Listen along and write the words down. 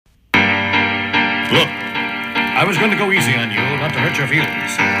Look, I was going to go easy on you, not to hurt your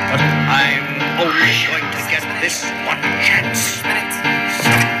feelings, but I'm only going to get this one chance.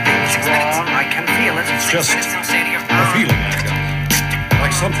 It's wrong. I can feel it. It's just a feeling I've got.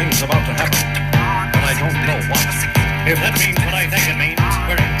 Like something's about to happen, but I don't know what. If that means what I think it means,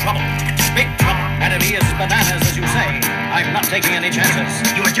 we're in trouble. Big trouble. And if he is bananas, as you say, I'm not taking any chances.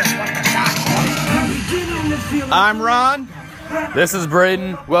 You are just one of the stars. I'm Ron. This is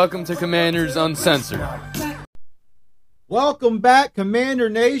Braden. Welcome to Commanders Uncensored. Welcome back, Commander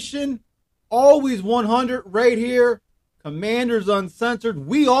Nation. Always 100 right here. Commanders Uncensored.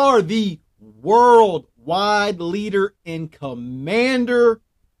 We are the worldwide leader in Commander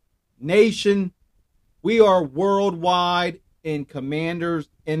Nation. We are worldwide in Commanders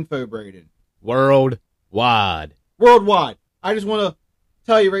info, Braden. Worldwide. Worldwide. I just want to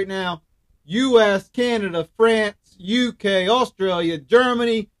tell you right now, U.S., Canada, France, UK, Australia,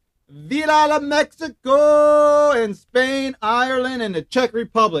 Germany, Viva la Mexico, and Spain, Ireland, and the Czech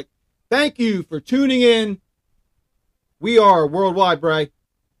Republic. Thank you for tuning in. We are worldwide, Bray.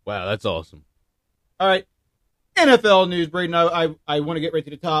 Wow, that's awesome. All right. NFL news, Braden. I want to get right to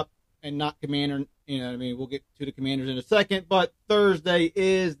the top and not Commander. You know what I mean? We'll get to the Commanders in a second, but Thursday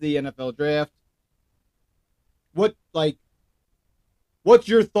is the NFL draft. What's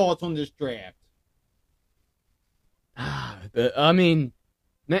your thoughts on this draft? I mean,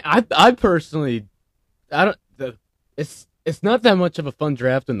 man, I personally, it's not that much of a fun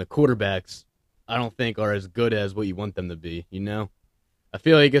draft, and the quarterbacks, I don't think, are as good as what you want them to be, you know? I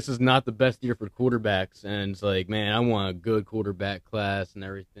feel like this is not the best year for quarterbacks, and it's like, man, I want a good quarterback class and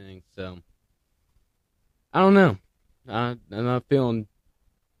everything, so I don't know. I'm not feeling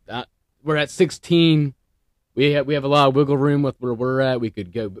that. We're at 16. We have a lot of wiggle room with where we're at. We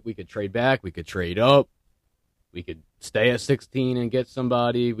could trade back, we could trade up. We could stay at 16 and get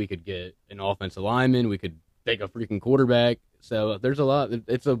somebody. We could get an offensive lineman. We could take a freaking quarterback. So there's a lot.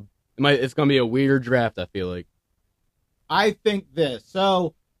 It's going to be a weird draft, I feel like. I think this.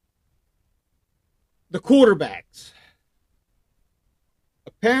 So, the quarterbacks.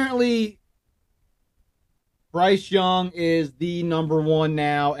 Apparently, Bryce Young is the number one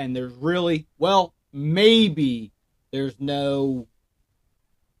now, and there's really, well, maybe there's no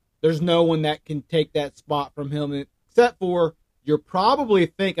one that can take that spot from him, except for, you probably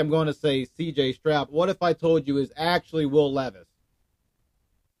think I'm going to say C.J. Stroud. What if I told you is actually Will Levis?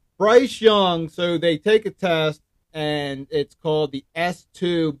 Bryce Young, so they take a test, and it's called the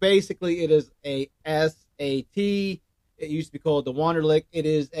S2. Basically, it is a SAT. It used to be called the Wonderlic. It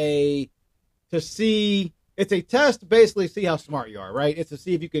is it's a test to basically see how smart you are, right? It's to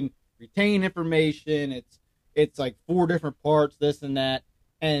see if you can retain information. It's like 4 different parts, this and that.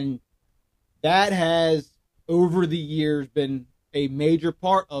 And that has, over the years, been a major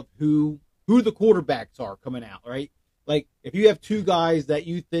part of who the quarterbacks are coming out, right? Like, if you have 2 guys that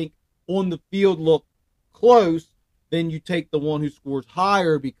you think on the field look close, then you take the one who scores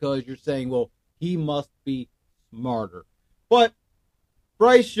higher because you're saying, well, he must be smarter. But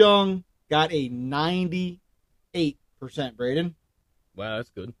Bryce Young got a 98%, Braden. Wow, that's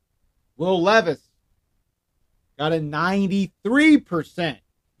good. Will Levis got a 93%.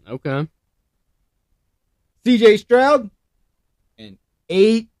 Okay. C.J. Stroud, an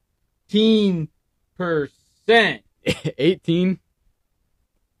 18%.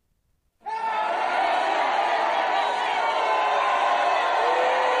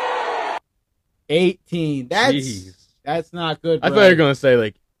 18? That's not good, bro. I thought you were going to say,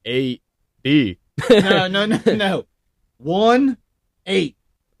 like, 8B. No. 1-8.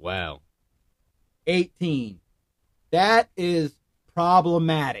 Wow. 18. That is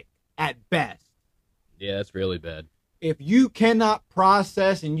problematic at best. Yeah, that's really bad. If you cannot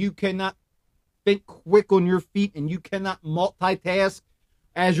process and you cannot think quick on your feet and you cannot multitask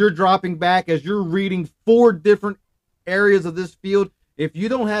as you're dropping back, as you're reading 4 different areas of this field, if you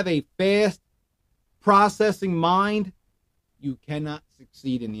don't have a fast processing mind, you cannot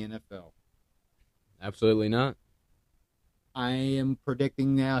succeed in the NFL. Absolutely not. I am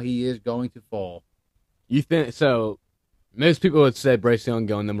predicting now he is going to fall. You think so? Most people would say Bryce Young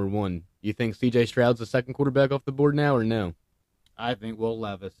going number 1. You think C.J. Stroud's the second quarterback off the board now, or no? I think Will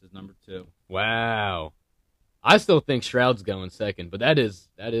Levis is number 2. Wow. I still think Stroud's going second, but that is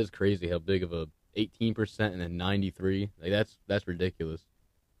crazy how big of a 18% and a 93. Like that's ridiculous.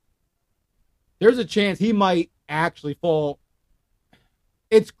 There's a chance he might actually fall.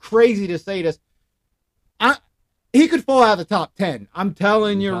 It's crazy to say this. He could fall out of the top 10. I'm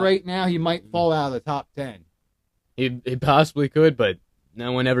telling you right now, he might fall out of the top 10. He possibly could, but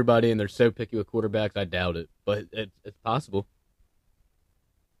knowing everybody and they're so picky with quarterbacks, I doubt it. But it's possible.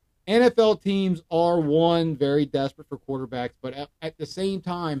 NFL teams are, one, very desperate for quarterbacks, but at the same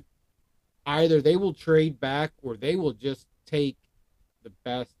time, either they will trade back or they will just take the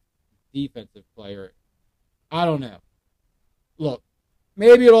best defensive player. I don't know. Look,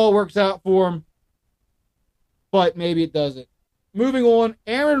 maybe it all works out for them, but maybe it doesn't. Moving on,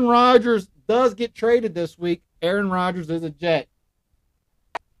 Aaron Rodgers does get traded this week. Aaron Rodgers is a Jet.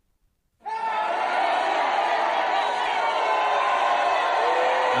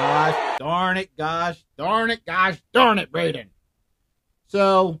 Gosh darn it, Braden.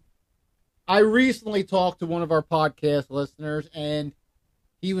 So, I recently talked to one of our podcast listeners, and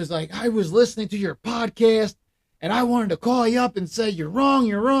he was like, I was listening to your podcast, and I wanted to call you up and say, you're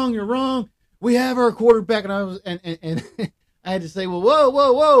wrong. We have our quarterback. And I was, and I had to say, well,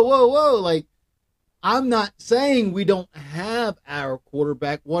 whoa. Like, I'm not saying we don't have our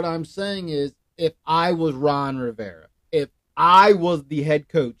quarterback. What I'm saying is, if I was Ron Rivera, if I was the head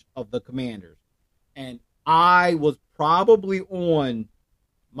coach of the Commanders, and I was probably on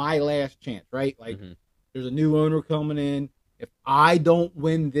my last chance, right? Like, there's a new owner coming in. If I don't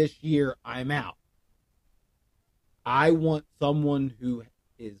win this year, I'm out. I want someone who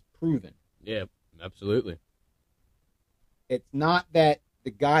is proven. Yeah, absolutely. It's not that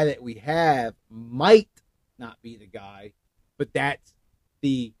the guy that we have might not be the guy, but that's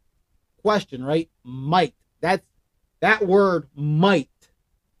the question, right? Might. That word might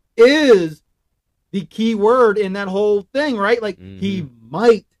is the key word in that whole thing, right? Like, he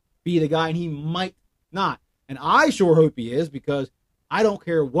might be the guy and he might not. And I sure hope he is, because I don't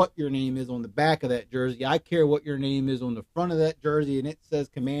care what your name is on the back of that jersey. I care what your name is on the front of that jersey, and it says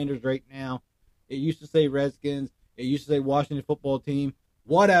Commanders right now. It used to say Redskins. It used to say Washington Football Team.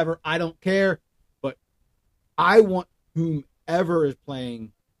 Whatever. I don't care. But I want whomever is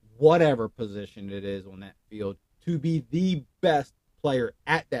playing whatever position it is on that field to be the best player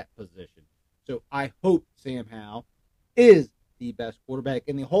at that position. So I hope Sam Howell is the best quarterback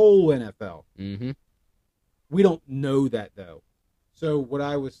in the whole NFL. Mm-hmm. We don't know that, though. So what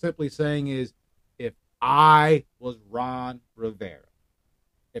I was simply saying is, if I was Ron Rivera,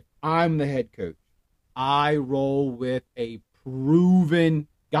 if I'm the head coach, I roll with a proven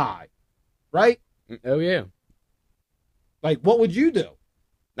guy, right? Oh yeah. Like, what would you do?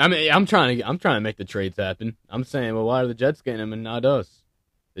 I mean, I'm trying to make the trades happen. I'm saying, well, why are the Jets getting him and not us?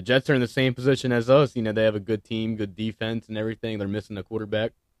 The Jets are in the same position as us. You know, they have a good team, good defense, and everything. They're missing a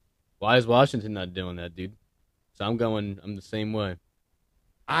quarterback. Why is Washington not doing that, dude? So I'm the same way.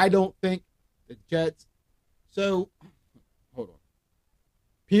 I don't think the Jets. So, hold on.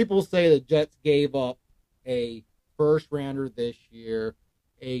 People say the Jets gave up a first rounder this year,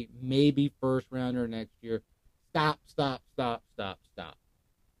 a maybe first rounder next year. Stop.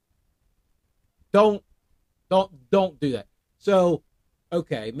 Don't do that. So,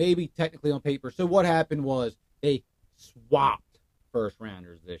 okay, maybe technically on paper. So what happened was they swapped first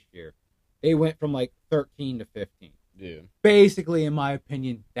rounders this year. They went from like 13 to 15. Yeah. Basically, in my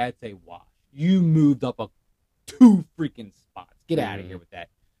opinion, that's a wash. You moved up 2 freaking spots. Get out of here with that.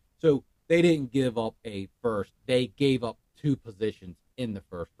 So they didn't give up a first. They gave up 2 positions in the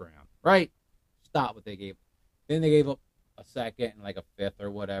first round. Right? Stop what they gave. Then they gave up a second and like a 5th or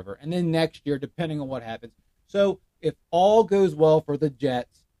whatever. And then next year, depending on what happens. So if all goes well for the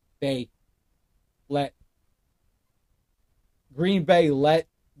Jets, they let Green Bay let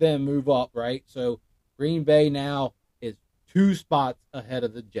them move up, right? So Green Bay now is 2 spots ahead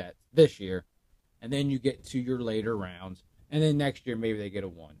of the Jets this year. And then you get to your later rounds. And then next year, maybe they get a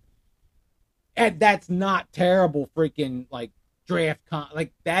 1. And that's not terrible freaking, like, draft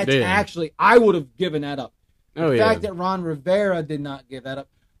like, that's actually, I would have given that up. The fact that Ron Rivera did not give that up.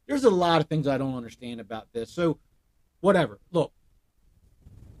 There's a lot of things I don't understand about this. So, whatever. Look,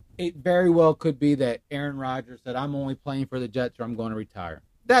 it very well could be that Aaron Rodgers said, I'm only playing for the Jets or I'm going to retire.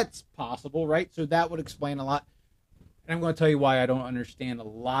 That's possible, right? So that would explain a lot. And I'm going to tell you why I don't understand a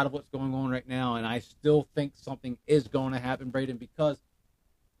lot of what's going on right now, and I still think something is going to happen, Braden, because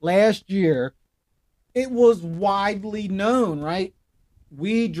last year it was widely known, right?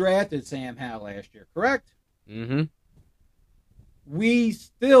 We drafted Sam Howell last year, correct? Mm-hmm. We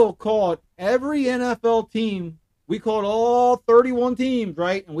still called every NFL team. We called all 31 teams,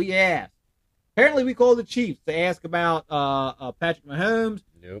 right? And we asked. Apparently, we called the Chiefs to ask about Patrick Mahomes.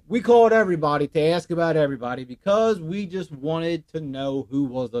 Nope. We called everybody to ask about everybody because we just wanted to know who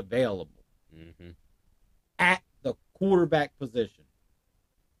was available at the quarterback position.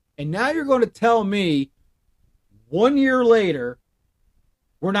 And now you're going to tell me 1 year later,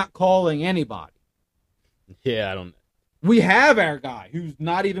 we're not calling anybody. Yeah, I don't. We have our guy who's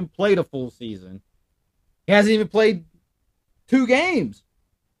not even played a full season. He hasn't even played 2 games.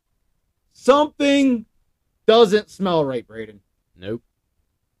 Something doesn't smell right, Braden. Nope.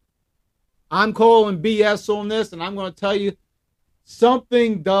 I'm calling BS on this, and I'm going to tell you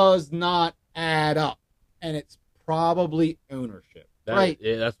something does not add up, and it's probably ownership. Right?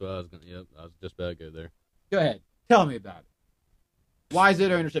 Yeah, that's what I was going to. Yep, I was just about to go there. Go ahead. Tell me about it. Why is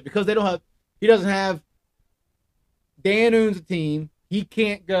it ownership? Because they don't have. He doesn't have. Dan owns a team. He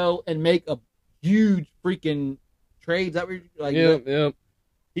can't go and make a huge freaking trade. Is that what you're like? Yep.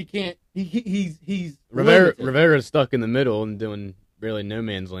 He can't. He's Rivera's stuck in the middle and doing really no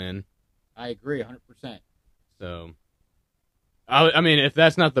man's land. I agree 100%. So, I mean, if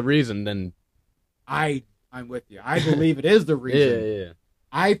that's not the reason, then I'm with you. I believe it is the reason. yeah.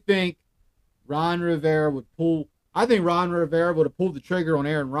 I think Ron Rivera would pull. I think Ron Rivera would have pulled the trigger on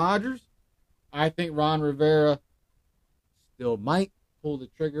Aaron Rodgers. I think Ron Rivera still might pull the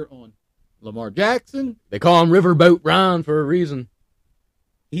trigger on Lamar Jackson. They call him Riverboat Ron for a reason.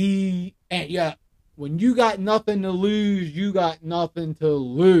 When you got nothing to lose, you got nothing to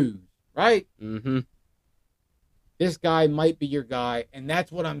lose, right? Mm-hmm. This guy might be your guy, and that's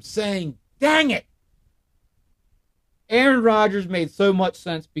what I'm saying. Dang it! Aaron Rodgers made so much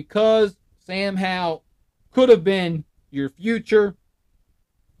sense because Sam Howell could have been your future,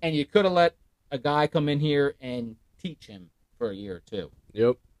 and you could have let a guy come in here and teach him for a year or two.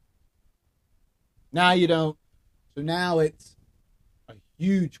 Yep. Now you don't. So now it's a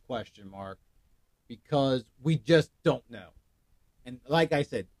huge question mark because we just don't know. And like I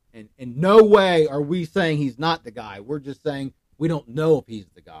said, in no way are we saying he's not the guy. We're just saying we don't know if he's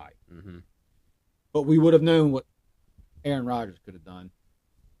the guy. Mm-hmm. But we would have known what Aaron Rodgers could have done.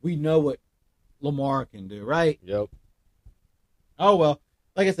 We know what Lamar can do, right? Yep. Oh, well,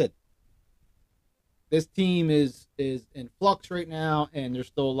 like I said, this team is in flux right now, and there's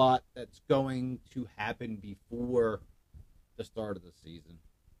still a lot that's going to happen before the start of the season.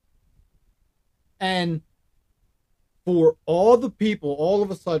 And for all the people, all of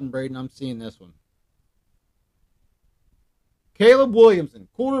a sudden, Braden, I'm seeing this one. Caleb Williamson,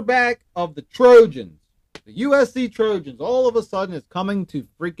 quarterback of the Trojans, the USC Trojans, all of a sudden is coming to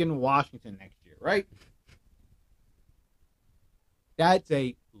freaking Washington next year, right? That's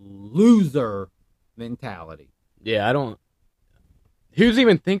a loser mentality. Yeah, I don't. Who's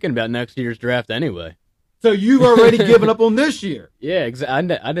even thinking about next year's draft anyway? So you've already given up on this year. Yeah,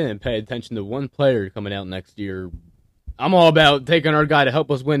 exactly. I didn't pay attention to one player coming out next year. I'm all about taking our guy to help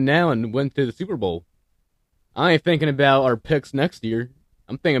us win now and win to the Super Bowl. I ain't thinking about our picks next year.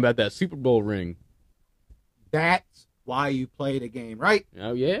 I'm thinking about that Super Bowl ring. That's why you play the game, right?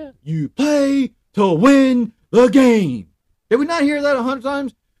 Oh, yeah. You play to win the game. Did we not hear that 100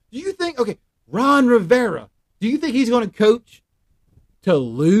 times? Do you think, okay, Ron Rivera, do you think he's going to coach to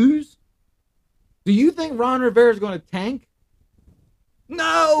lose? Do you think Ron Rivera is going to tank?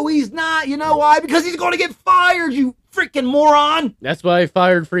 No, he's not. You know why? Because he's going to get fired, you freaking moron. That's why I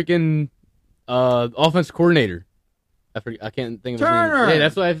fired freaking offense coordinator. I can't think of Turner. his name. Yeah,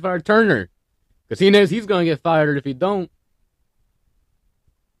 that's why I fired Turner. Because he knows he's going to get fired if he don't.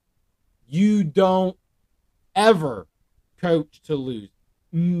 You don't ever coach to lose.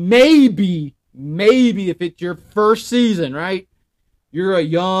 Maybe if it's your first season, right? You're a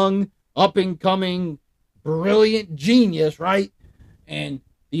young, up-and-coming, brilliant genius, right? And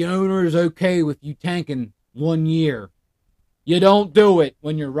the owner is okay with you tanking 1 year. You don't do it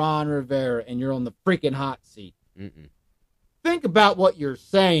when you're Ron Rivera and you're on the freaking hot seat. Mm-mm. Think about what you're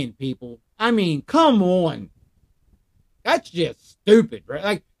saying, people. I mean, come on. That's just stupid, right?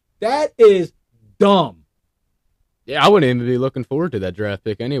 Like, that is dumb. Yeah, I wouldn't even be looking forward to that draft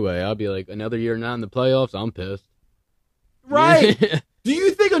pick anyway. I'll be like, another year not in the playoffs, I'm pissed. Right. Do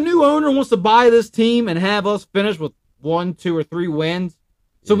you think a new owner wants to buy this team and have us finish with 1, 2, or 3 wins?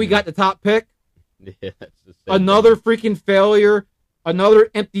 So we got the top pick? Yeah, that's the same Another thing. freaking failure? Another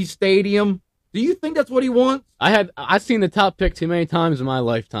empty stadium? Do you think that's what he wants? I've seen the top pick too many times in my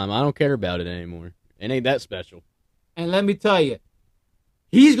lifetime. I don't care about it anymore. It ain't that special. And let me tell you,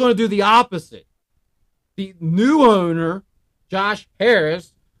 he's going to do the opposite. The new owner, Josh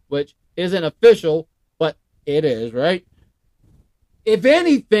Harris, which isn't official, but it is, right? If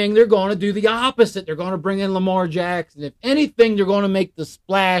anything, they're going to do the opposite. They're going to bring in Lamar Jackson. If anything, they're going to make the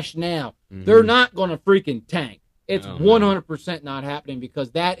splash now. Mm-hmm. They're not going to freaking tank. It's Oh, 100% not happening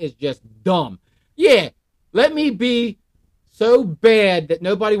because that is just dumb. Yeah, let me be so bad that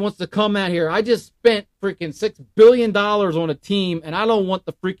nobody wants to come out here. I just spent freaking $6 billion on a team, and I don't want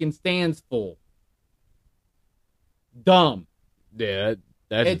the freaking stands full. Dumb. Yeah,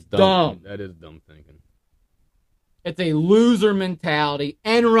 that's It's dumb. dumb. That is dumb thinking. It's a loser mentality,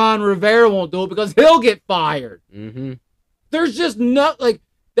 and Ron Rivera won't do it because he'll get fired. Mm-hmm. There's just no, like,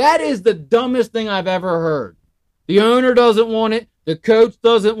 That is the dumbest thing I've ever heard. The owner doesn't want it. The coach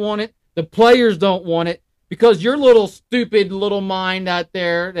doesn't want it. The players don't want it because your little stupid little mind out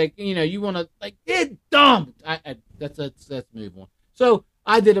there, like, you want to, like, it's dumb. Let's move on. So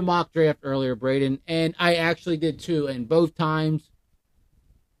I did a mock draft earlier, Braden, and I actually did too. And both times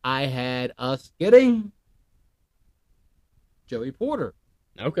I had us getting Joey Porter.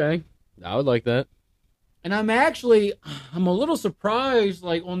 Okay. I would like that. And I'm a little surprised,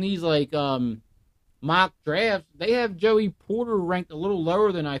 like, on these, like, mock drafts, they have Joey Porter ranked a little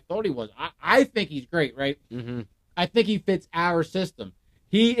lower than I thought he was. I think he's great, right? Mm-hmm. I think he fits our system.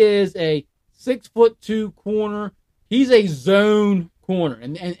 He is a 6'2" corner. He's a zone corner.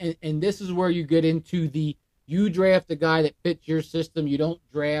 And this is where you get into you draft the guy that fits your system. You don't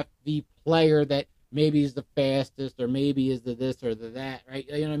draft the player that maybe is the fastest or maybe is the this or the that, right?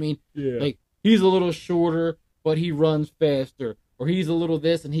 You know what I mean? Yeah. Like, he's a little shorter, but he runs faster. Or he's a little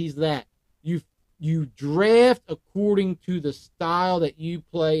this and he's that. You draft according to the style that you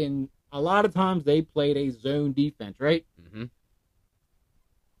play, and a lot of times they played a zone defense, right? Mm-hmm.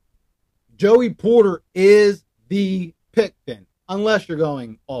 Joey Porter is the pick then, unless you're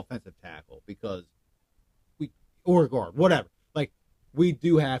going offensive tackle, because or guard, whatever. Like, we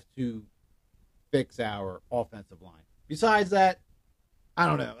do have to fix our offensive line. Besides that, I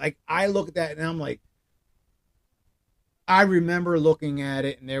don't know. Like, I look at that and I'm like, I remember looking at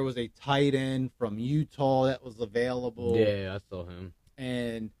it, and there was a tight end from Utah that was available. Yeah, I saw him.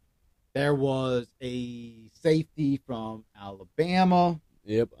 And there was a safety from Alabama.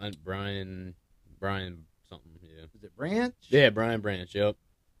 Yep, Brian something, yeah. Is it Branch? Yeah, Brian Branch, yep.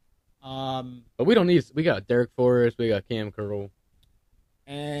 But we got Derek Forrest, we got Cam Curl.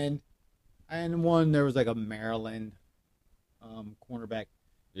 And there was like a Maryland cornerback.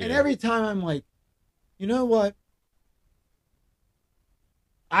 Yeah. And every time I'm like, you know what?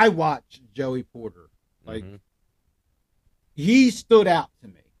 I watched Joey Porter. Like, he stood out to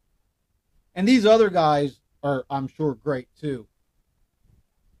me. And these other guys are, I'm sure, great too.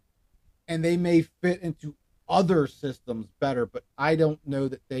 And they may fit into other systems better, but I don't know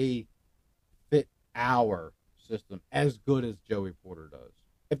that they fit our system as good as Joey Porter does.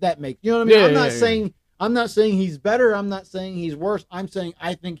 If that makes, you know what I mean? Yeah, I'm not saying he's better. I'm not saying he's worse. I'm saying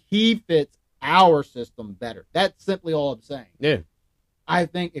I think he fits our system better. That's simply all I'm saying. Yeah. I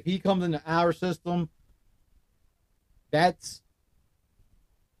think if he comes into our system, that's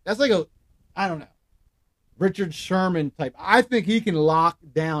like I don't know, Richard Sherman type. I think he can lock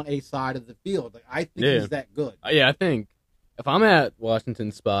down a side of the field. Like, I think he's that good. Yeah, I think if I'm at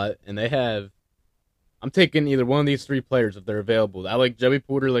Washington's spot and I'm taking either one of these three players if they're available. I like Joey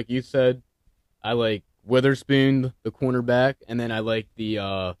Porter, like you said. I like Witherspoon, the cornerback, and then I like the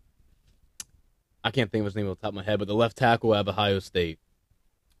I can't think of his name off the top of my head, but the left tackle out of Ohio State.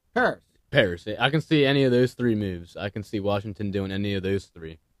 Paris. I can see any of those three moves. I can see Washington doing any of those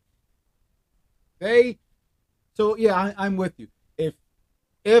three. I'm with you.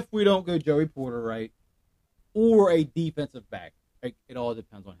 If we don't go Joey Porter, right, or a defensive back, like, it all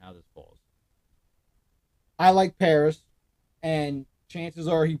depends on how this falls. I like Paris, and chances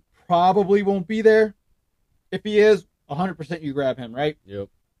are he probably won't be there. If he is, 100% you grab him, right? Yep.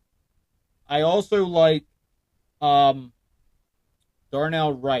 I also like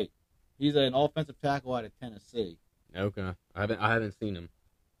Darnell Wright. He's an offensive tackle out of Tennessee. Okay. I haven't seen him.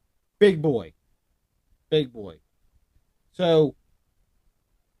 Big boy. So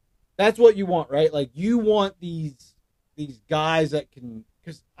that's what you want, right? Like, you want these guys that can,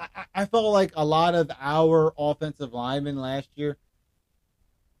 because I felt like a lot of our offensive linemen last year,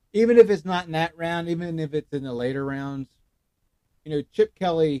 even if it's not in that round, even if it's in the later rounds, Chip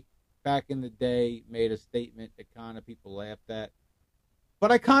Kelly back in the day made a statement that kind of people laughed at.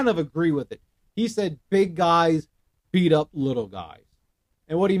 But I kind of agree with it. He said big guys beat up little guys.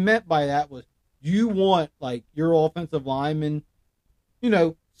 And what he meant by that was, you want, like, your offensive lineman,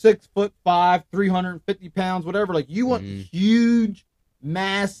 6'5", 350 pounds, whatever. Like, you want huge,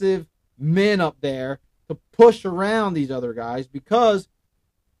 massive men up there to push around these other guys, because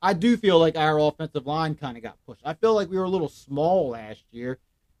I do feel like our offensive line kind of got pushed. I feel like we were a little small last year,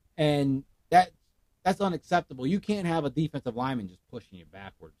 and that's unacceptable. You can't have a defensive lineman just pushing you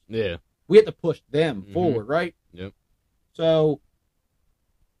backwards. Yeah. We have to push them forward, right? Yep. So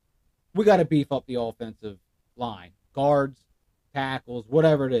we got to beef up the offensive line. Guards, tackles,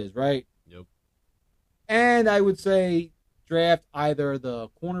 whatever it is, right? Yep. And I would say draft either the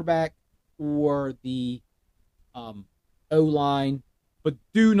cornerback or the O-line, but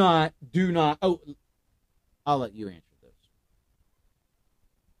do not, I'll let you answer this.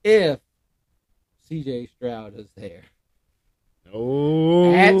 If C.J. Stroud is there.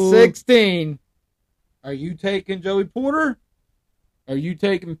 Oh. At 16, are you taking Joey Porter? Are you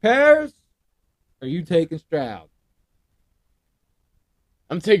taking Paris? Are you taking Stroud?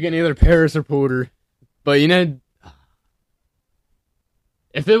 I'm taking either Paris or Porter. But,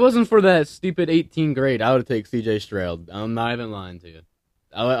 if it wasn't for that stupid 18 grade, I would have taken CJ Stroud. I'm not even lying to you.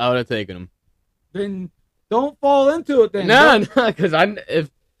 I would have taken him. Then don't fall into it then. No, because if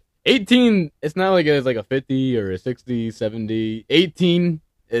 18, it's not like it's like a 50 or a 60, 70. 18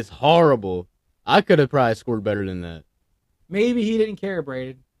 is horrible. I could have probably scored better than that. Maybe he didn't care,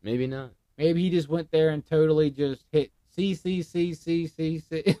 Braden. Maybe not. Maybe he just went there and totally just hit C.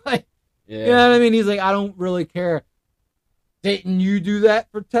 Like, Yeah. you know what I mean? He's like, I don't really care. Didn't you do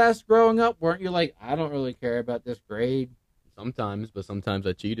that for tests growing up? Weren't you like, I don't really care about this grade? Sometimes, but sometimes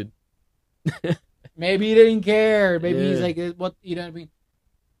I cheated. Maybe he didn't care. Maybe he's Yeah. like, what? You know what I mean?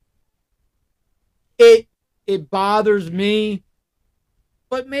 It bothers me,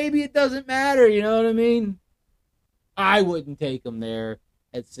 but maybe it doesn't matter. You know what I mean? I wouldn't take him there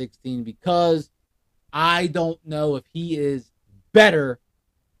at 16 because I don't know if he is better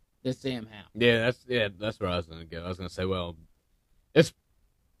than Sam Howell. That's where I was gonna go. I was gonna say, well, it's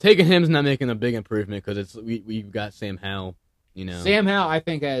taking him's not making a big improvement because we've got Sam Howell. Sam Howell, I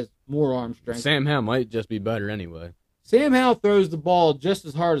think, has more arm strength. Sam Howell might just be better anyway. Sam Howell throws the ball just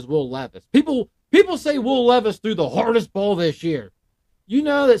as hard as Will Levis. People say Will Levis threw the hardest ball this year. You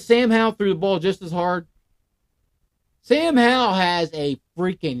know that Sam Howell threw the ball just as hard? Sam Howell has a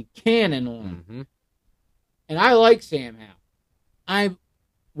freaking cannon on him. Mm-hmm. And I like Sam Howell.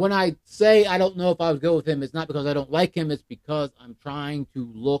 When I say I don't know if I would go with him, it's not because I don't like him. It's because I'm trying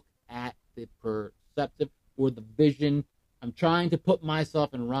to look at the perceptive or the vision. I'm trying to put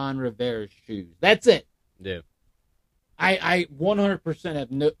myself in Ron Rivera's shoes. That's it. Yeah. I 100%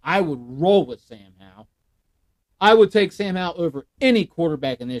 have I would roll with Sam Howell. I would take Sam Howell over any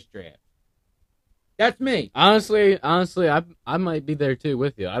quarterback in this draft. That's me. Honestly, I might be there too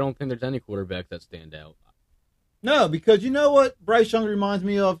with you. I don't think there's any quarterbacks that stand out. No, because you know what Bryce Young reminds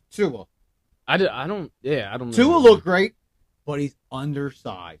me of? Tua. I don't know. Tua looked great, but he's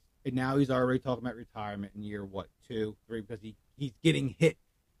undersized. And now he's already talking about retirement in year, 2, 3, because he's getting hit.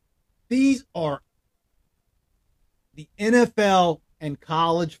 These are the NFL and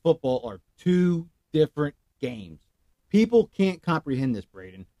college football are two different games. People can't comprehend this,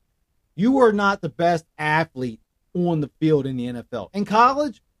 Braden. You are not the best athlete on the field in the NFL. In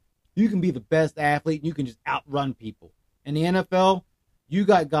college, you can be the best athlete and you can just outrun people. In the NFL, you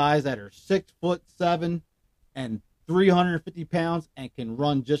got guys that are 6'7" and 350 pounds and can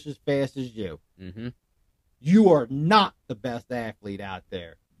run just as fast as you. Mm-hmm. You are not the best athlete out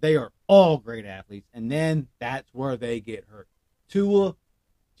there. They are all great athletes, and then that's where they get hurt. Tua,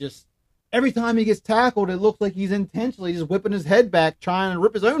 just every time he gets tackled, it looks like he's intentionally just whipping his head back, trying to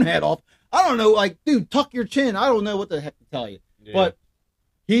rip his own head off. I don't know, like, dude, tuck your chin. I don't know what the heck to tell you. Yeah. But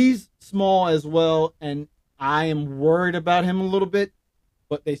he's small as well, and I am worried about him a little bit.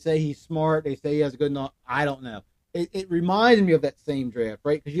 But they say he's smart. They say he has a good enough. I don't know. It reminded me of that same draft,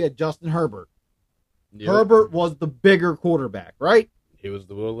 right? Because you had Justin Herbert. Yep. Herbert was the bigger quarterback, right? He was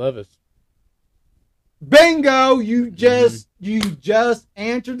the Will Levis. Bingo! You just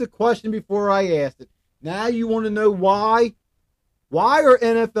answered the question before I asked it. Now you want to know why? Why are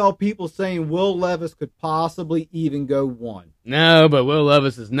NFL people saying Will Levis could possibly even go 1? No, but Will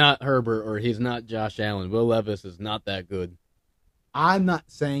Levis is not Herbert or he's not Josh Allen. Will Levis is not that good. I'm not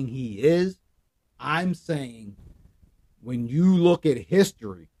saying he is. I'm saying when you look at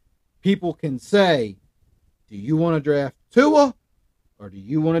history, people can say, do you want to draft Tua or do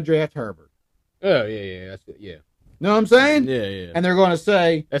you want to draft Herbert? Oh, yeah, that's good. Yeah. Know what I'm saying? Yeah. And they're going to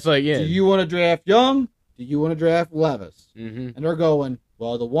say, That's like, yeah. do you want to draft Young? Do you want to draft Levis? Mm-hmm. And they're going,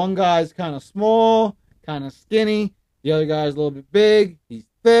 well, the one guy's kind of small, kind of skinny. The other guy's a little bit big. He's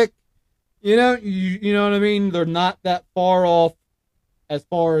thick. You know what I mean? They're not that far off as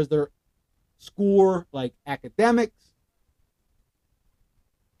far as their score, like academics.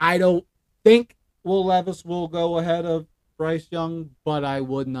 I don't think Will Levis will go ahead of Bryce Young, but I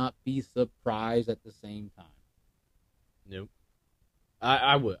would not be surprised at the same time. Nope.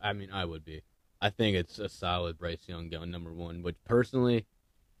 I would. I mean, I would be. I think it's a solid Bryce Young going number 1. Which personally,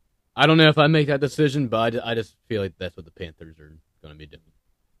 I don't know if I make that decision, but I just feel like that's what the Panthers are going to be doing.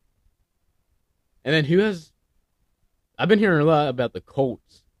 And then who has? I've been hearing a lot about the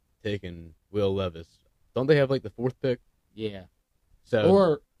Colts taking Will Levis. Don't they have like the 4th pick? Yeah.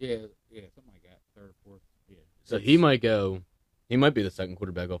 So something like that. 3rd, 4th. Yeah. So he might go. He might be the second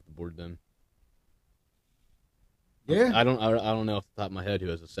quarterback off the board then. Yeah. I don't know off the top of my head who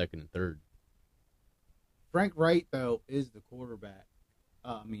has the 2nd and 3rd. Frank Wright, though, is the quarterback.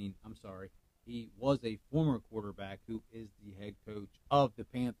 I'm sorry. He was a former quarterback who is the head coach of the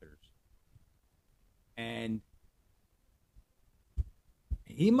Panthers. And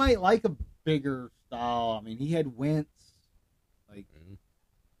he might like a bigger style. I mean, he had Wentz. Like,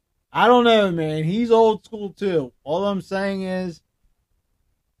 I don't know, man. He's old school, too. All I'm saying is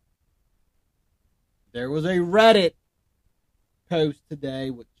there was a Reddit post today,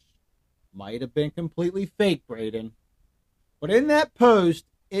 which might have been completely fake, Braden. But in that post,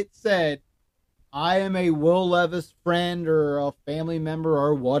 it said, I am a Will Levis friend or a family member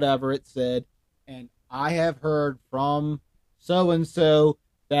or whatever it said, and I have heard from so-and-so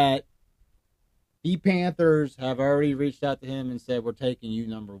that the Panthers have already reached out to him and said, we're taking you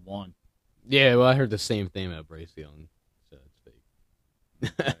number 1. Yeah, well, I heard the same thing about Bryce Young, so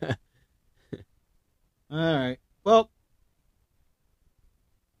it's fake. All right. Well,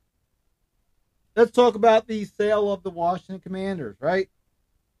 let's talk about the sale of the Washington Commanders, right?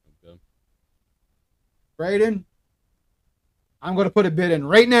 Okay. Braden, I'm going to put a bid in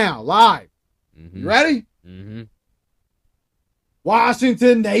right now, live. Mm-hmm. You ready? Mm-hmm.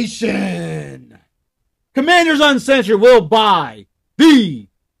 Washington Nation. Commanders Uncensored will buy the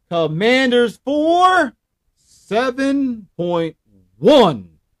Commanders for $7.1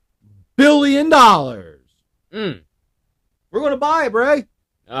 billion. We're going to buy it, Bray.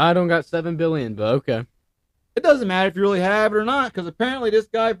 I don't got $7 billion, but okay. It doesn't matter if you really have it or not, because apparently this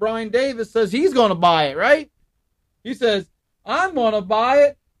guy, Brian Davis, says he's going to buy it, right? He says, I'm going to buy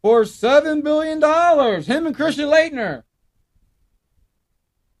it for $7 billion. Him and Christian Laettner.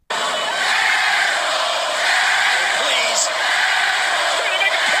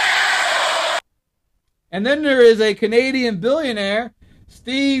 And then there is a Canadian billionaire,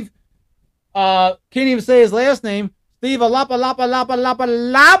 Steve, can't even say his last name, Steve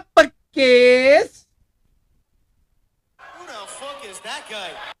Alapalapalapalapalapakis. Who the fuck is that guy?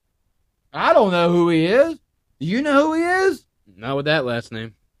 I don't know who he is. Do you know who he is? Not with that last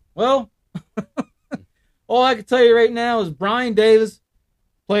name. Well, all I can tell you right now is Brian Davis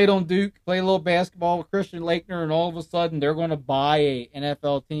played on Duke, played a little basketball with Christian Laettner, and all of a sudden they're going to buy a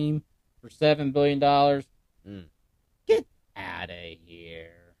NFL team for $7 billion. Get out of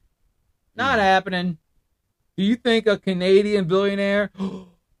here. Not happening. Do you think a Canadian billionaire?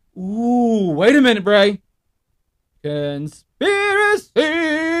 Ooh, wait a minute, Bray. Conspiracy.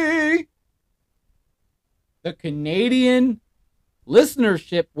 The Canadian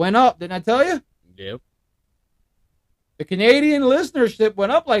listenership went up. Didn't I tell you? Yep. The Canadian listenership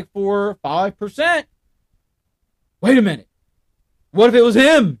went up like 4 or 5%. Wait a minute. What if it was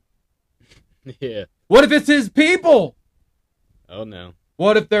him? Yeah. What if it's his people? Oh, no.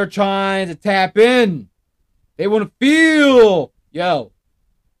 What if they're trying to tap in? They want to feel. Yo,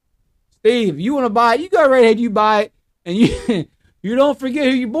 Steve, you want to buy it? You go right ahead, you buy it. And you you don't forget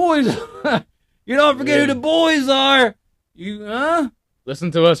who your boys are. You don't forget who the boys are.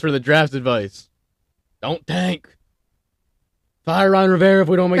 Listen to us for the draft advice. Don't tank. Fire Ron Rivera if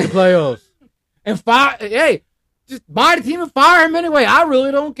we don't make the playoffs. And hey, just buy the team and fire him anyway. I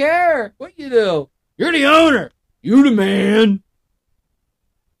really don't care what you do. You're the owner. You the man.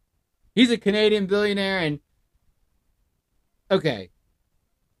 He's a Canadian billionaire, and okay,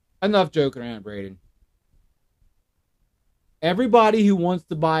 enough joking around, Braden. Everybody who wants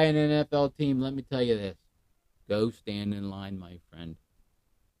to buy an NFL team, let me tell you this. Go stand in line, my friend.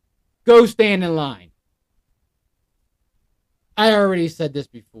 Go stand in line. I already said this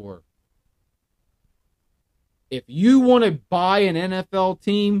before. If you want to buy an NFL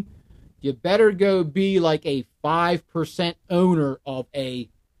team, you better go be like a 5% owner of a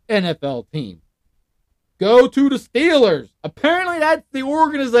NFL team. Go to the Steelers. Apparently that's the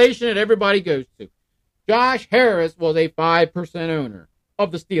organization that everybody goes to. Josh Harris was a 5% owner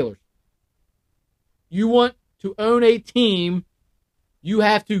of the Steelers. You want to own a team, you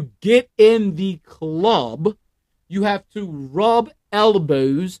have to get in the club. You have to rub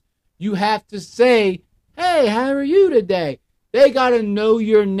elbows. You have to say, hey, how are you today? They got to know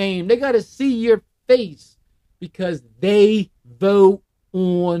your name. They got to see your face because they vote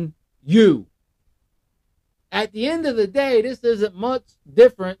on you. At the end of the day, this isn't much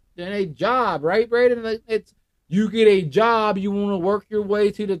different than a job, right, Braden? It's you get a job, you want to work your way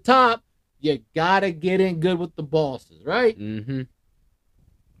to the top, you got to get in good with the bosses, right? Mm-hmm.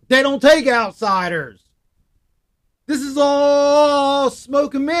 They don't take outsiders. This is all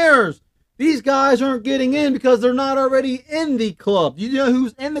smoke and mirrors. These guys aren't getting in because they're not already in the club. You know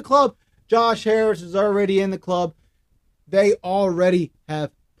who's in the club? Josh Harris is already in the club. They already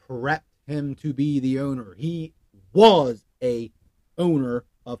have prepped him to be the owner. He was a owner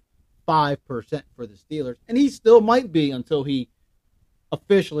of 5% for the Steelers. And he still might be until he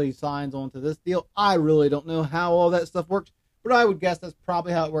officially signs on to this deal. I really don't know how all that stuff works, but I would guess that's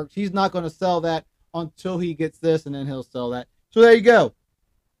probably how it works. He's not going to sell that until he gets this, and then he'll sell that. So there you go.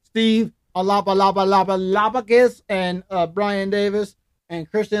 Steve Alabakis and Brian Davis and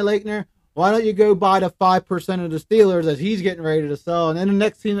Christian Laettner. Why don't you go buy the 5% of the Steelers as he's getting ready to sell, and then the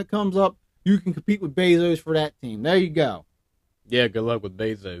next team that comes up, you can compete with Bezos for that team. There you go. Yeah, good luck with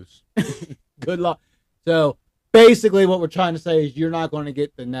Bezos. Good luck. So basically what we're trying to say is you're not going to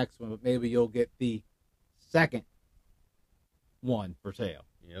get the next one, but maybe you'll get the second one for sale.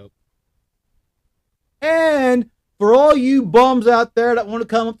 Yep. And for all you bums out there that want to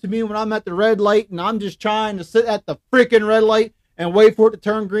come up to me when I'm at the red light and I'm just trying to sit at the freaking red light and wait for it to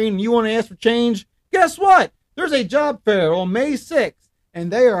turn green and you want to ask for change, guess what? There's a job fair on May 6th, and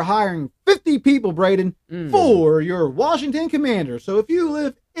they are hiring 50 people, Braden, for your Washington Commanders. So if you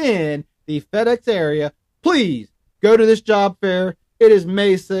live in the FedEx area, please go to this job fair. It is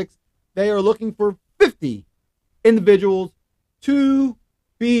May 6th. They are looking for 50 individuals to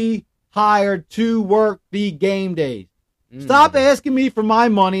be hired to work the game days. Stop asking me for my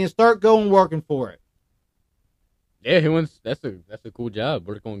money and start going working for it. Yeah, he wants. That's a cool job.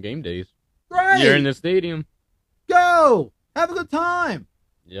 Work on game days. Great. You're in the stadium. Go. Have a good time.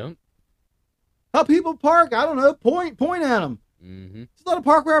 Yep. Help people park. I don't know. Point at them. Mm-hmm. Just let them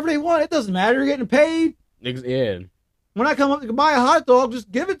park wherever they want. It doesn't matter. You're getting paid. Yeah. When I come up to buy a hot dog,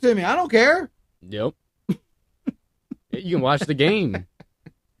 just give it to me. I don't care. Yep. You can watch the game.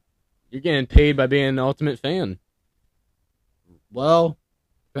 You're getting paid by being an ultimate fan. Well,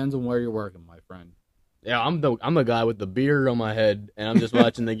 depends on where you're working, my friend. Yeah, I'm the guy with the beer on my head, and I'm just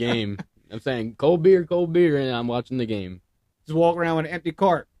watching the game. I'm saying cold beer, and I'm watching the game. Just walk around with an empty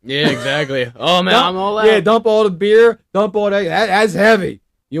cart. Yeah, exactly. Oh man, I'm all out. Yeah, dump all the beer, dump all that. That's heavy.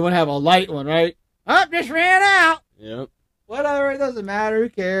 You want to have a light one, right? Oh, just ran out. Yep. Whatever, it doesn't matter. Who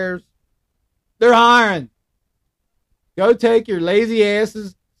cares? They're hiring. Go take your lazy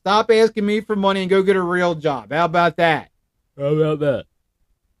asses. Stop asking me for money and go get a real job. How about that? How about that?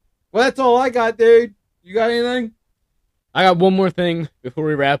 Well, that's all I got, dude. You got anything? I got one more thing before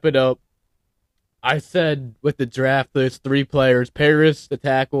we wrap it up. I said with the draft, there's 3 players: Paris, the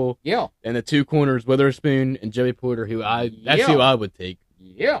tackle, Yeah. and the 2 corners, Witherspoon and Joey Porter. Who I would take.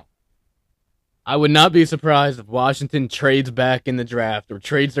 Yeah. I would not be surprised if Washington trades back in the draft or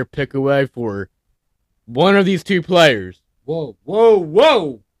trades their pick away for one of these 2 players.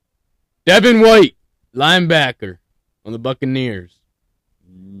 Whoa. Devin White, linebacker on the Buccaneers.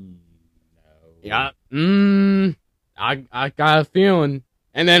 No. Yeah. I got a feeling.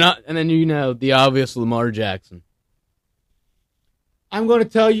 And then the obvious Lamar Jackson. I'm going to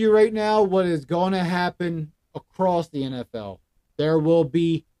tell you right now what is going to happen across the NFL. There will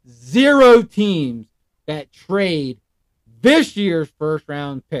be 0 teams that trade this year's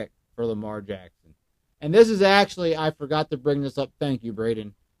first-round pick for Lamar Jackson. And this is actually, I forgot to bring this up. Thank you,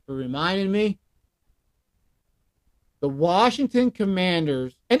 Braden, for reminding me. The Washington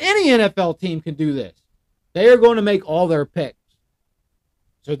Commanders, and any NFL team can do this. They are going to make all their picks.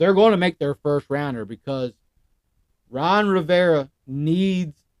 So they're going to make their first rounder because Ron Rivera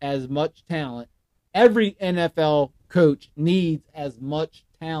needs as much talent. Every NFL coach needs as much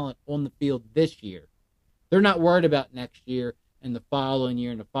talent on the field this year. They're not worried about next year and the following year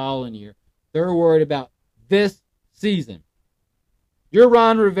and the following year. They're worried about this season. You're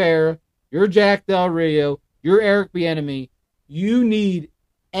Ron Rivera. You're Jack Del Rio. You're Eric Bieniemy. You need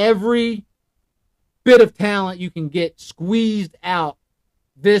every bit of talent you can get squeezed out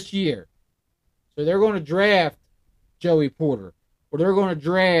this year. So they're going to draft Joey Porter, or they're going to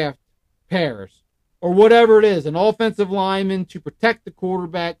draft Paris, or whatever it is, an offensive lineman to protect the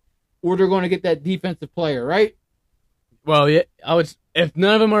quarterback, or they're going to get that defensive player, right? Well, yeah, if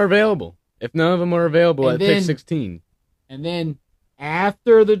none of them are available. If none of them are available at pick 16. And then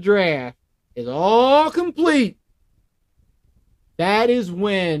after the draft is all complete, that is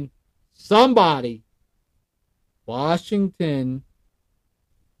when somebody, Washington,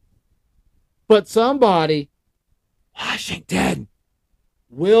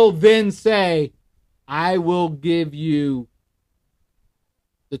 will then say, I will give you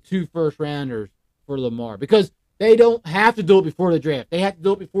the 2 first-rounders for Lamar. Because they don't have to do it before the draft. They have to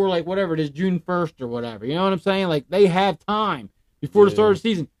do it before, like, whatever it is, June 1st or whatever. You know what I'm saying? Like, they have time before the start of the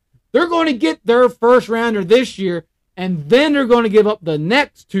season. They're going to get their first-rounder this year, and then they're going to give up the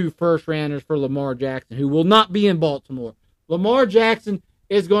next 2 first-rounders for Lamar Jackson, who will not be in Baltimore. Lamar Jackson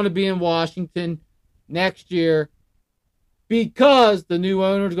is going to be in Washington next year because the new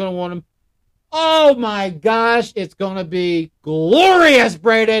owner is going to want him. Oh, my gosh, it's going to be glorious,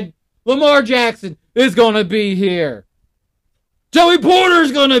 Braden. Lamar Jackson is going to be here. Joey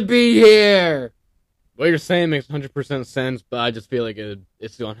Porter's going to be here. What you're saying makes 100% sense, but I just feel like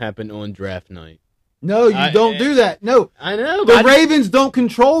it's going to happen on draft night. No, you don't do that. No. I know. The Ravens don't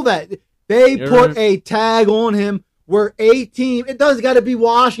control that. They put a tag on him where a team, it doesn't got to be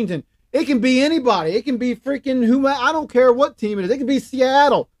Washington. It can be anybody. It can be freaking whomever. I don't care what team it is. It can be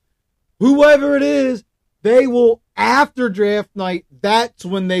Seattle. Whoever it is, they will, after draft night, that's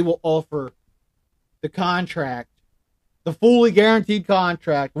when they will offer the contract, the fully guaranteed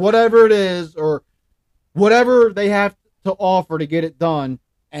contract, whatever it is, or whatever they have to offer to get it done.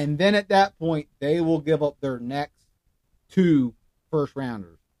 And then at that point, they will give up their next 2 first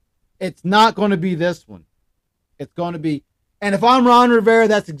rounders. It's not going to be this one. It's going to be, and if I'm Ron Rivera,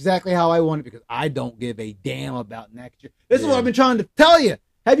 that's exactly how I want it, because I don't give a damn about next year. This is what I've been trying to tell you.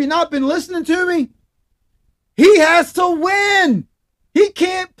 Have you not been listening to me? He has to win. He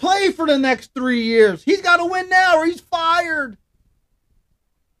can't play for the next 3 years. He's got to win now or he's fired.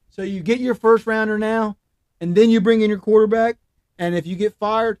 So you get your first rounder now, and then you bring in your quarterback, and if you get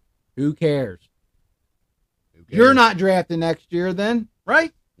fired, who cares? You're not drafted next year then,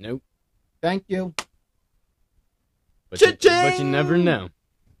 right? Nope. Thank you. But you never know.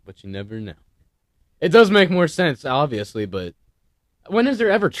 But you never know. It does make more sense, obviously, but when is there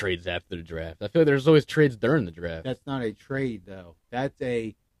ever trades after the draft? I feel like there's always trades during the draft. That's not a trade, though.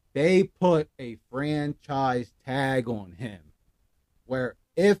 They put a franchise tag on him, where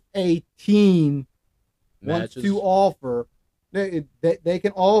if a team wants to offer, they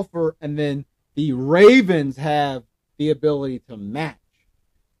can offer, and then the Ravens have the ability to match.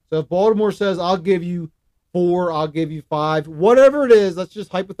 So if Baltimore says, I'll give you 4, I'll give you 5, whatever it is, let's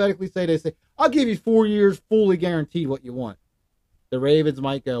just hypothetically say they say, I'll give you 4 years fully guaranteed what you want. The Ravens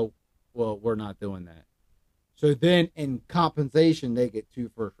might go, well, we're not doing that. So then in compensation, they get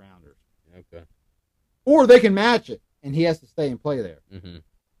 2 first rounders. Okay. Or they can match it, and he has to stay and play there. Mm-hmm.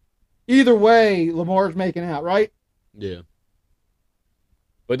 Either way, Lamar's making out, right? Yeah.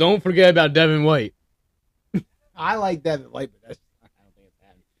 But don't forget about Devin White. I like Devin White, but I don't think it's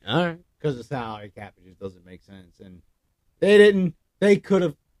happening. All right. Because the salary cap, it just doesn't make sense. And they could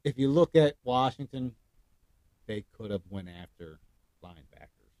have, if you look at Washington, they could have went after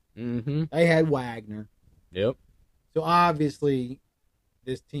linebackers. Mm-hmm. They had Wagner. Yep. So obviously,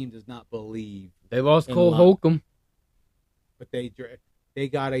 this team does not believe. They lost Cole Holcomb. But they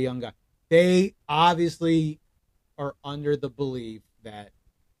got a young guy. They obviously are under the belief that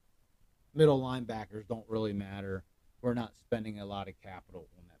middle linebackers don't really matter. We're not spending a lot of capital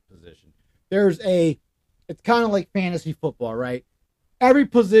on that position. It's kind of like fantasy football, right? Every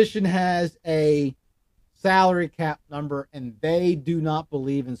position has a salary cap number, and they do not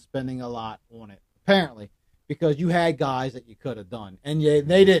believe in spending a lot on it, apparently, because you had guys that you could have done, and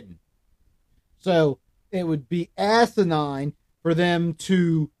they didn't. So it would be asinine for them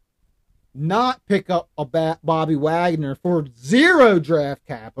to not pick up a Bobby Wagner for 0 draft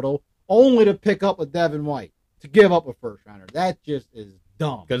capital, only to pick up a Devin White, to give up a first rounder. That just is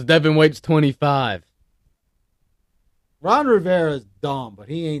dumb. Because Devin White's 25. Ron Rivera's dumb, but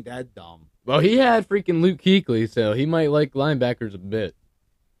he ain't that dumb. Well, he had freaking Luke Kuechly, so he might like linebackers a bit.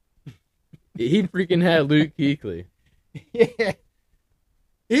 He freaking had Luke Kuechly. Yeah.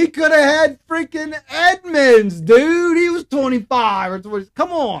 He could have had freaking Edmonds, dude. He was 25 or 20.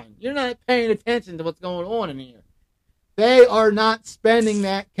 Come on. You're not paying attention to what's going on in here. They are not spending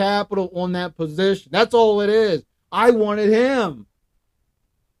that capital on that position. That's all it is. I wanted him.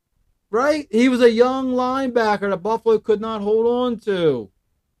 Right? He was a young linebacker that Buffalo could not hold on to.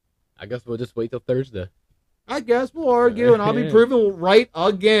 I guess we'll just wait till Thursday. I guess we'll argue, and I'll be proven right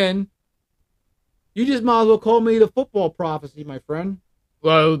again. You just might as well call me the football prophecy, my friend.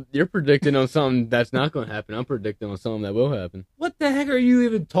 Well, you're predicting on something that's not going to happen. I'm predicting on something that will happen. What the heck are you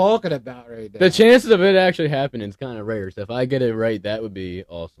even talking about right now? The chances of it actually happening is kind of rare. So if I get it right, that would be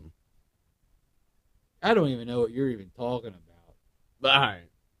awesome. I don't even know what you're even talking about. But, all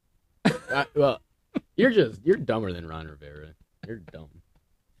right. Well, you're dumber than Ron Rivera. You're dumb.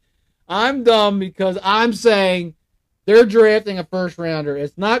 I'm dumb because I'm saying they're drafting a first rounder.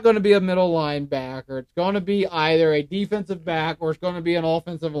 It's not going to be a middle linebacker. It's going to be either a defensive back or it's going to be an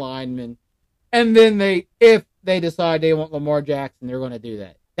offensive lineman. And then if they decide they want Lamar Jackson, they're going to do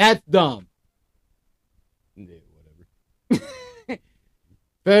that. That's dumb. Yeah, whatever.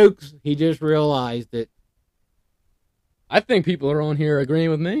 Folks, he just realized it. I think people are on here agreeing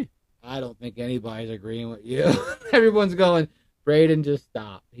with me. I don't think anybody's agreeing with you. Everyone's going, Braden, just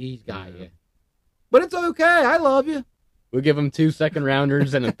stop. He's got you. But it's okay. I love you. We'll give him 2 second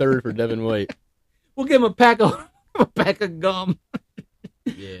rounders and a third for Devin White. We'll give him a pack of gum.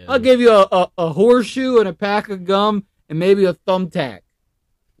 Yeah. Yeah. I'll give you a horseshoe and a pack of gum and maybe a thumbtack.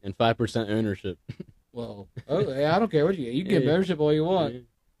 And 5% ownership. Well, okay, I don't care what you get. You can get Yeah. membership all you want. Yeah.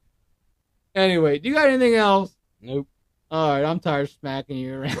 Anyway, do you got anything else? Nope. All right, I'm tired of smacking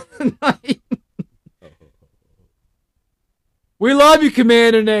you around tonight. We love you,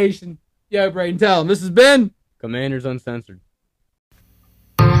 Commander Nation. Yo, Brayden, tell them. This has been Commanders Uncensored.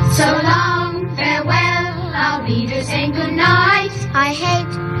 So long, farewell, I'll be there saying goodnight. I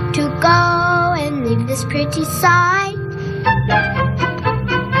hate to go and leave this pretty sight.